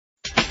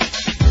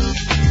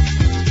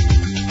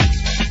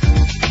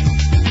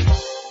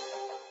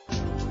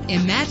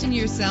Imagine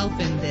yourself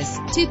in this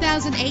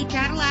 2008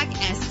 Cadillac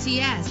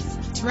STS.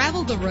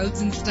 Travel the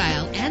roads in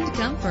style and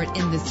comfort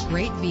in this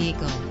great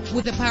vehicle.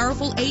 With a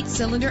powerful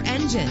 8-cylinder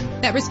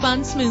engine that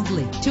responds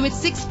smoothly to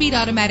its 6-speed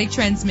automatic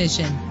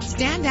transmission.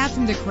 Stand out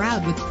from the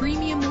crowd with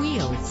premium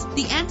wheels.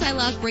 The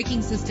anti-lock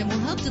braking system will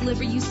help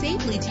deliver you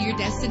safely to your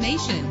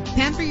destination.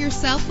 Pamper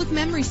yourself with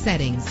memory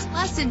settings.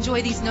 Plus,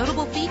 enjoy these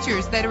notable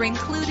features that are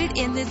included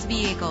in this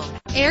vehicle: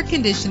 air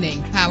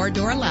conditioning, power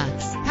door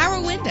locks, power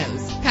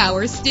windows,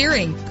 power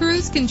steering,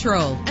 cruise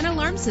control, an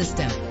alarm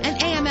system,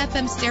 an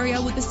AM/FM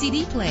stereo with a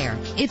CD player.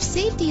 If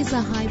safety is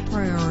a high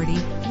priority,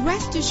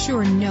 rest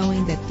assured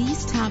knowing that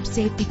these top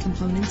safety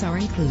components are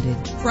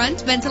included: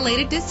 front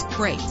ventilated disc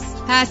brakes,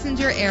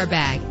 passenger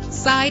airbag,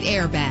 side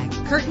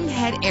airbag, curtain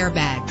head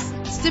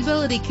airbags,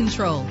 stability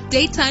control,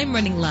 daytime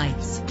running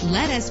lights.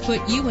 Let us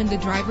put you in the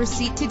driver's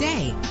seat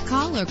today.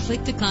 Call or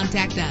click to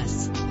contact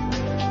us.